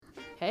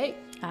Hey.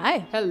 Hi.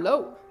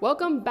 Hello.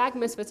 Welcome back,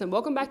 Misfits, and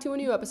welcome back to a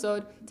new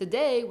episode.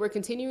 Today, we're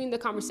continuing the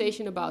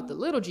conversation about the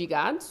little G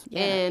gods,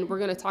 and we're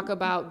going to talk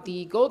about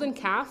the golden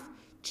calf,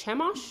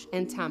 Chemosh,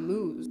 and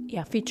Tammuz.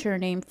 Yeah, future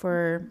name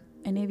for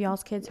any of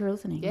y'all's kids who are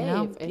listening. Yeah, you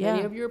know? if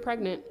any of you are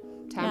pregnant,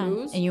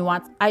 Tammuz. Yeah. And you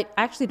want, I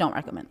actually don't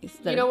recommend these.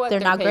 You know what? They're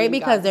not great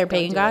because they're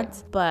pagan Don't do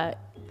gods, but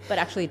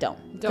actually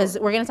don't. Because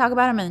we're going to talk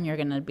about them and then you're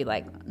going to be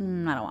like, I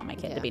don't want my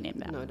kid to be named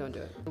that. No, don't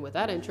do it. And with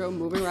that intro,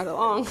 moving right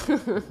along.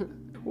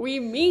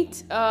 We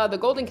meet the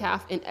golden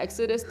calf in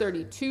Exodus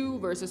 32,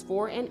 verses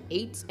 4 and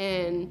 8.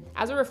 And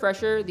as a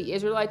refresher, the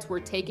Israelites were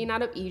taken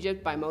out of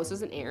Egypt by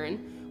Moses and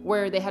Aaron,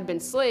 where they had been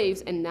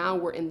slaves and now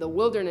were in the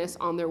wilderness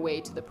on their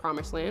way to the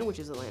promised land, which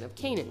is the land of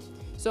Canaan.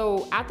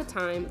 So at the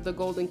time the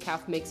golden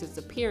calf makes its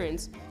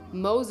appearance,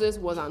 Moses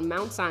was on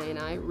Mount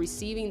Sinai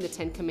receiving the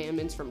 10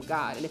 commandments from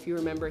God. And if you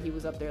remember, he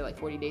was up there like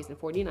 40 days and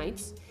 40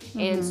 nights. Mm-hmm.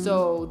 And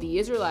so the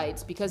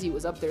Israelites, because he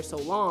was up there so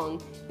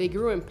long, they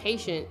grew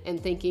impatient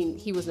and thinking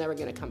he was never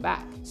going to come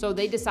back. So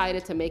they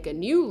decided to make a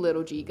new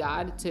little G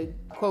god to,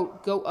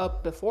 quote, go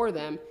up before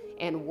them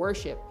and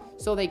worship.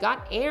 So they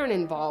got Aaron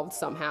involved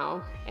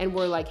somehow and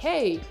were like,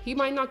 hey, he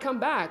might not come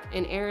back.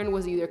 And Aaron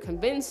was either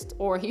convinced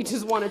or he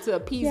just wanted to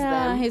appease them.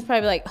 Yeah, he's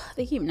probably like,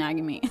 they keep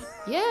nagging me.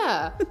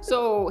 Yeah.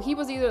 So he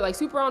was either like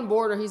super on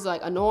board or he's like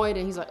annoyed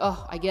and he's like,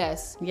 oh, I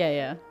guess.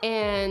 Yeah.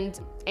 And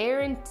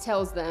Aaron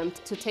tells them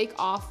to take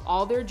off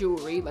all their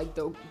jewelry, like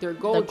their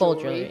gold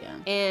jewelry.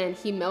 And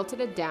he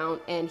melted it down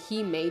and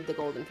he made the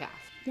golden calf.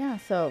 Yeah,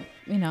 so,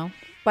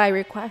 by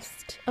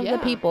request of the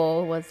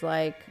people was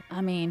like,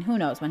 I mean, who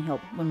knows when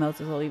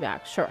Moses will be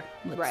back. Sure,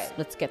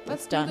 let's get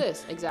this done.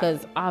 Let's do this, exactly.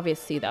 Because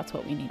obviously that's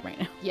what we need right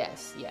now.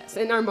 Yes.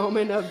 In our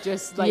moment of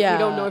just like, we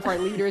don't know if our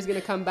leader is going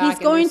to come back.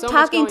 He's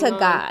talking to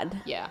God.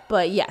 Yeah.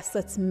 But yes,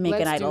 let's make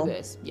an idol.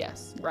 Let's do this.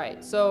 Yes,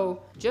 right.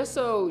 So just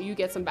so you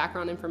get some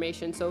background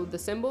information. So the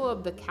symbol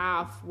of the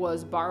calf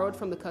was borrowed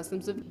from the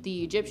customs of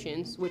the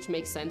Egyptians, which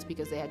makes sense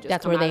because they had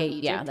just come out of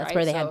Egypt. Yeah, that's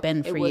where they had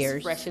been for years. It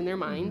was fresh in their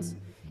minds.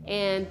 Mm-hmm.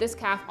 And this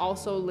calf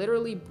also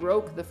literally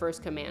broke the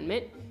first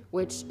commandment,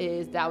 which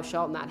is thou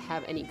shalt not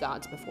have any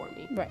gods before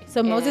me. Right.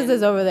 So Moses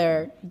is over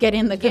there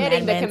getting the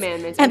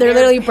commandments. And they're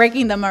literally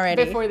breaking them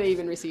already. Before they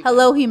even receive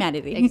Hello, them.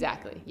 humanity.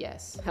 Exactly.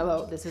 Yes.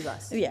 Hello, this is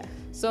us. Yeah.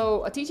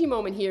 So a teaching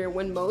moment here,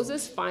 when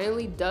Moses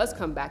finally does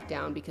come back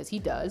down, because he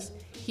does,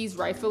 he's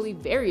rightfully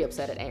very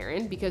upset at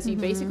Aaron because he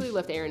basically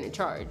left Aaron in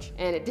charge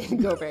and it didn't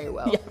go very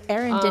well. Yeah,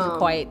 Aaron didn't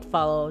quite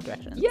follow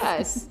directions.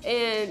 Yes.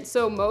 And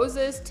so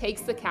Moses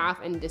takes the calf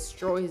and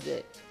destroys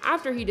it.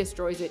 After he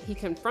destroys it, he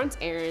confronts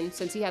Aaron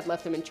since he had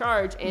left him in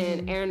charge.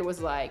 And Aaron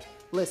was like,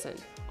 listen,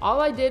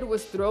 all I did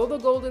was throw the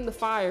gold in the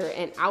fire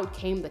and out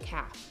came the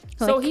calf.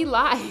 So he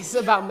lies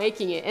about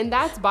making it. And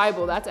that's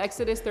Bible. That's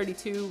Exodus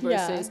 32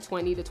 verses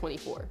 20 to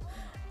 24.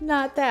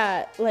 Not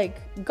that,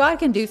 God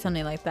can do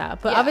something like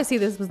that. But obviously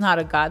this was not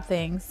a God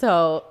thing.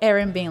 So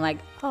Aaron being like,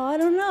 oh, I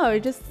don't know.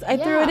 I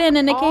threw it in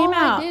and it came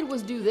out. All I did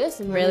was do this.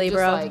 And really, just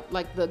bro?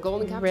 Like the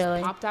golden calf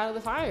just popped out of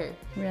the fire.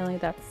 Really?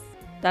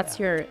 That's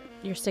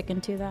you're sticking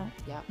to that?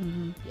 Yeah.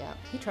 Mm-hmm. Yeah.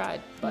 He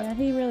tried. But yeah,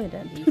 he really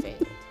did. He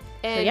failed.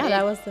 And so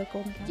that was the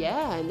golden calf.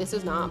 Yeah, and this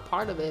is not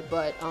part of it,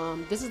 but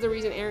this is the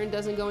reason Aaron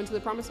doesn't go into the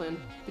promised land,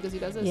 because he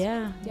does this.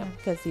 Yeah,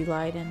 because he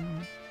lied and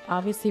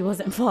obviously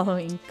wasn't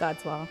following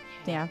God's law.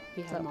 Yeah.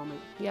 He had a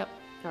moment. Yep.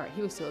 All right,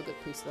 he was still a good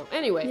priest though.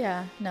 Anyway.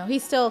 Yeah, no, he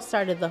still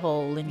started the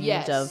whole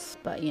lineage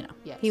but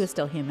he was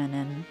still human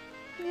and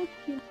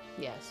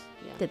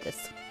did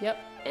this. Yep.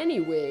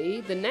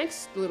 Anyway, the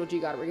next little G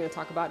god we're going to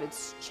talk about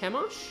is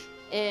Chemosh,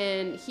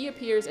 and he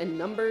appears in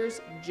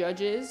Numbers,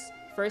 Judges,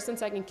 1st and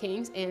 2nd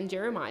Kings, and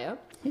Jeremiah.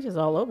 He's just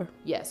all over.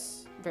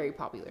 Yes, very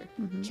popular.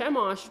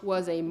 Chemosh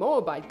was a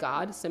Moabite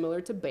god similar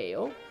to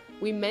Baal.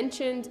 We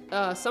mentioned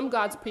some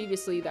gods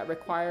previously that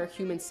require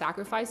human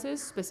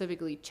sacrifices,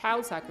 specifically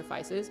child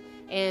sacrifices,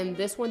 and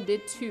this one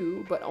did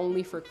too, but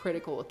only for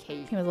critical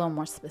occasions. He was a little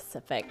more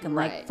specific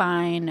and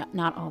fine,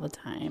 not all the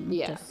time,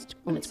 just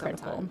when it's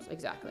critical. Sometimes.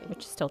 Exactly.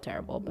 Which is still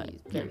terrible, but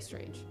very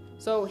strange.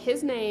 So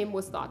his name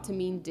was thought to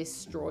mean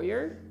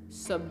destroyer,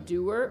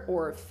 subduer,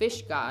 or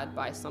fish god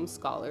by some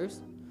scholars.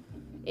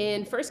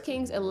 In 1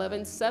 Kings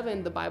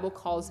 11:7, the Bible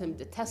calls him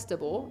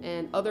detestable,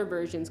 and other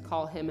versions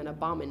call him an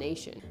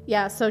abomination.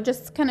 Yeah, so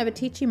just kind of a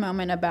teaching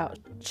moment about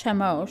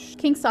Chemosh.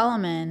 King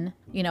Solomon,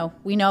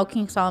 we know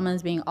King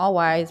Solomon's being all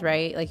wise,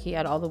 right? Like he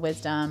had all the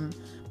wisdom,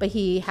 but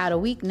he had a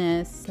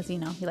weakness because,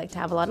 he liked to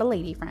have a lot of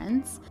lady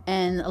friends,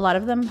 and a lot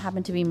of them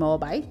happened to be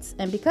Moabites.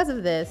 And because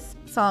of this,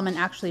 Solomon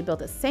actually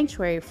built a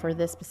sanctuary for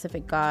this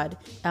specific god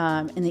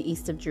in the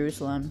east of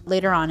Jerusalem.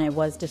 Later on, it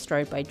was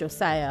destroyed by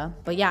Josiah.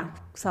 But yeah,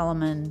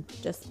 Solomon,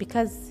 just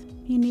because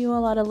he knew a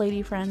lot of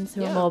lady friends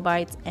who were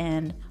Moabites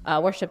and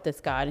worshiped this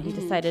god, and he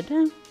decided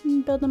to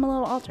build them a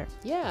little altar.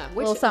 Yeah,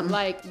 which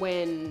like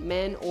when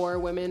men or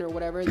women or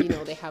whatever,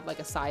 they have like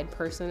a side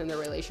person in their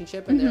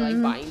relationship and they're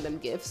like buying them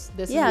gifts.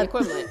 This is the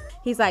equivalent.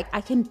 He's like,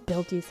 I can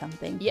build you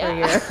something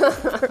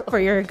for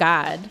your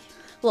god.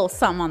 A little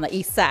something on the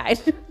east side.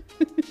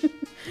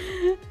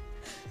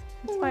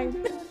 It's fine.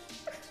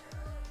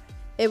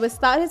 It was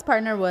thought his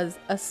partner was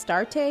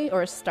Astarte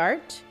or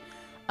Astarte,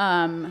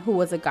 who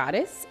was a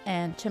goddess,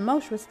 and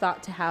Chemosh was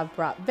thought to have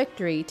brought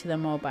victory to the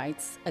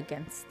Moabites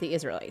against the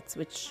Israelites,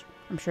 which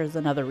I'm sure is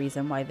another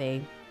reason why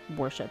they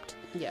worshipped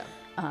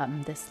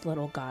this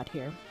little god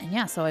here. And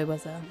yeah, so it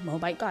was a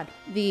Moabite god.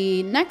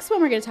 The next one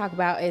we're going to talk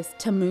about is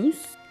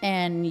Tammuz,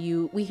 and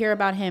we hear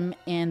about him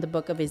in the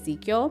book of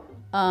Ezekiel.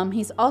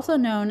 He's also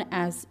known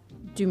as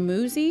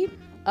Dumuzi.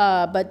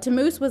 But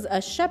Tammuz was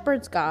a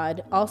shepherd's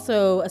god,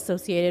 also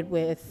associated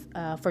with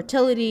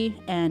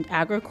fertility and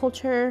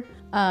agriculture.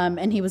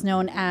 And he was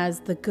known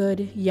as the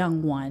good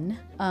young one.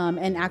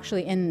 And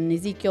actually in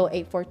Ezekiel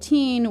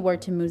 8:14, where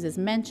Tammuz is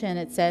mentioned,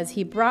 it says,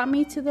 "He brought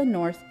me to the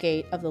north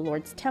gate of the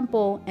Lord's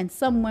temple, and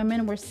some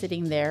women were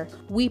sitting there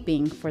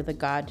weeping for the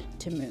god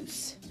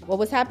Tammuz." What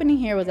was happening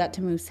here was that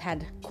Tammuz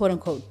had, quote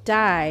unquote,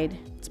 died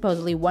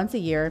supposedly once a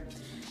year,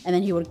 and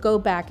then he would go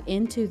back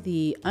into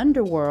the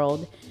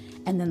underworld,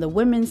 and then the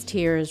women's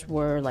tears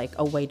were like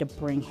a way to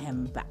bring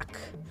him back.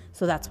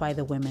 So that's why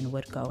the women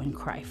would go and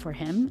cry for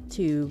him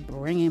to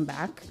bring him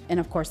back. And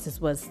of course, this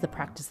was the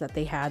practice that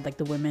they had. Like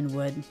the women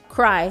would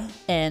cry,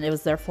 and it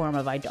was their form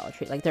of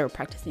idolatry. Like they were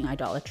practicing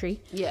idolatry.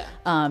 Yeah.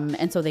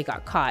 And so they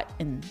got caught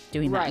in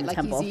doing that in the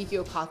temple. Right, like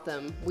Ezekiel caught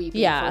them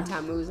weeping for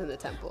Tammuz in the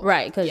temple.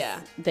 Right, because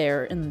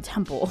they're in the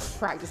temple.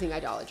 Practicing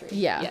idolatry.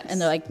 Yeah, yes.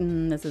 And they're like,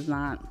 this is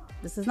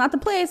not the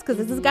place, because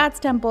this is God's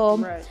temple.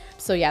 Right.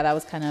 So yeah, that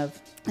was kind of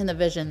in the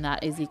vision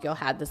that Ezekiel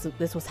had.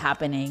 This was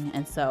happening,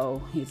 and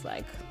so he's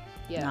like,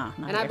 nah,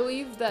 and I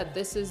believe that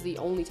this is the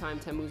only time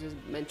Tammuz is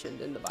mentioned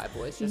in the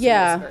Bible. It's just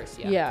in this verse.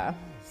 Yeah.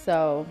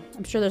 So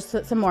I'm sure there's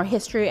some more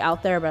history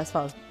out there, but as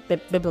far as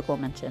biblical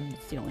mention,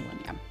 it's the only one.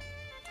 Yeah.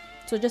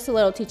 So just a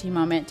little teaching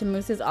moment.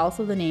 Tammuz is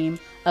also the name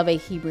of a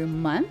Hebrew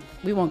month.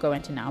 We won't go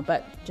into now,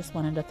 but just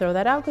wanted to throw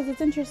that out because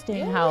it's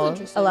interesting how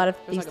a lot of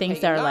these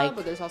things are like.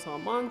 But there's also a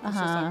month.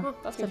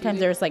 That's sometimes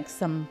there's like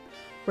some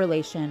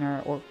relation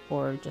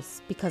or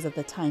just because of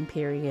the time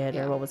period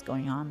or what was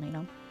going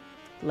on.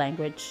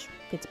 Language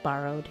gets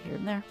borrowed here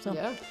and there. So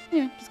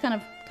anyway, just kind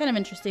of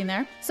interesting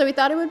there. So we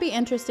thought it would be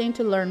interesting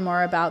to learn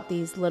more about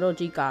these little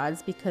g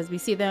gods, because we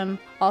see them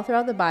all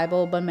throughout the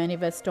Bible, but many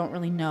of us don't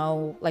really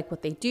know like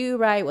what they do,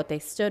 right? What they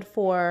stood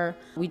for.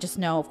 We just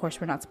know, of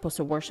course, we're not supposed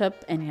to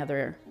worship any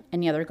other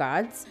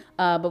gods.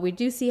 But we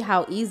do see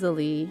how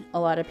easily a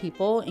lot of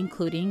people,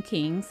 including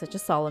kings such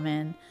as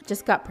Solomon,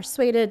 just got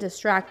persuaded,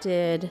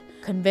 distracted,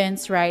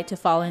 convinced, right, to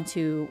fall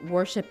into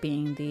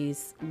worshiping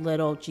these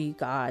little g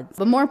gods.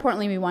 But more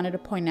importantly, we wanted to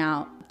point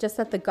out just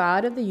that the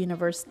God of the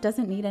universe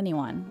doesn't need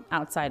anyone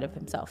outside of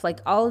himself. Like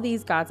all of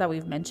these gods that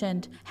we've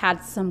mentioned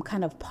had some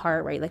kind of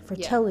part, right? Like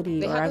fertility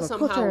they or had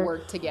agriculture. To somehow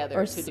work together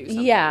to do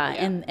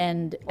something.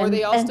 And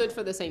they all stood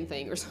for the same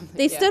thing or something.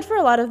 They stood for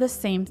a lot of the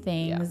same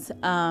things.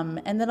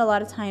 And then a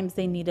lot of times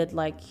they needed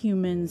like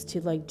humans to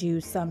like do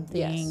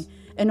something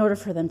in order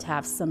for them to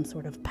have some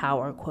sort of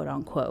power, quote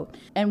unquote.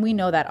 And we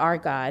know that our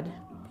God,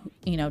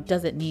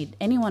 doesn't need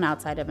anyone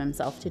outside of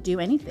himself to do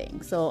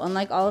anything. So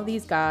unlike all of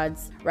these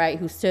gods, right,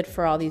 who stood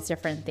for all these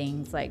different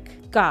things,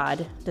 like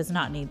God does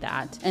not need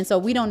that. And so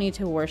we don't need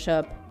to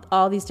worship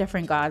all these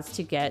different gods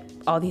to get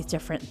all these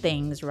different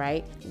things,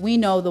 right? We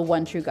know the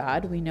one true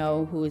God. We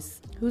know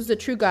who's the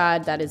true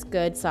God that is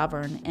good,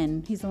 sovereign,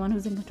 and he's the one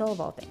who's in control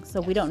of all things.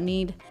 So we don't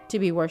need to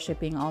be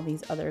worshiping all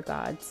these other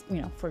gods,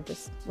 for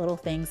just little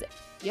things.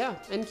 Yeah,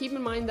 and keep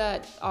in mind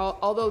that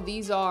although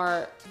these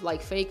are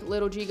like fake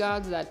little g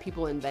gods that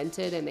people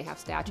invented and they have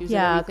statues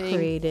and everything,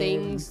 created.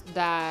 Things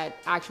that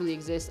actually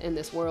exist in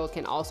this world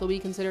can also be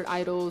considered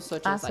idols,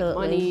 such as like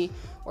money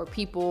or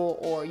people,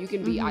 or you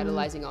can be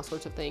idolizing all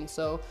sorts of things.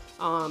 So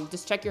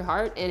just check your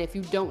heart, and if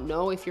you don't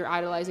know if you're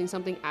idolizing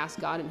something, ask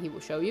God and he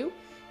will show you.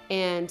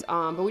 And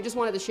but we just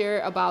wanted to share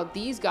about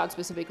these gods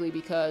specifically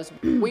because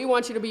we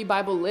want you to be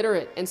Bible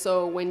literate. And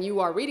so when you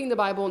are reading the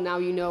Bible, now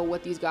you know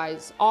what these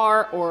guys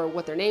are, or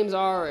what their names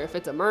are, or if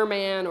it's a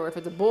merman, or if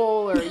it's a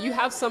bull, or you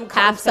have some context.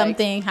 Half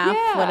something,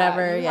 half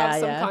whatever. You have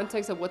some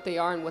context of what they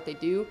are and what they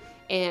do.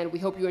 And we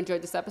hope you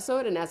enjoyed this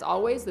episode. And as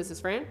always, this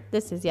is Fran.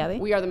 This is Yali.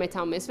 We are the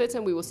Midtown Misfits,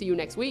 and we will see you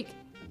next week.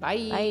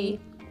 Bye. Bye.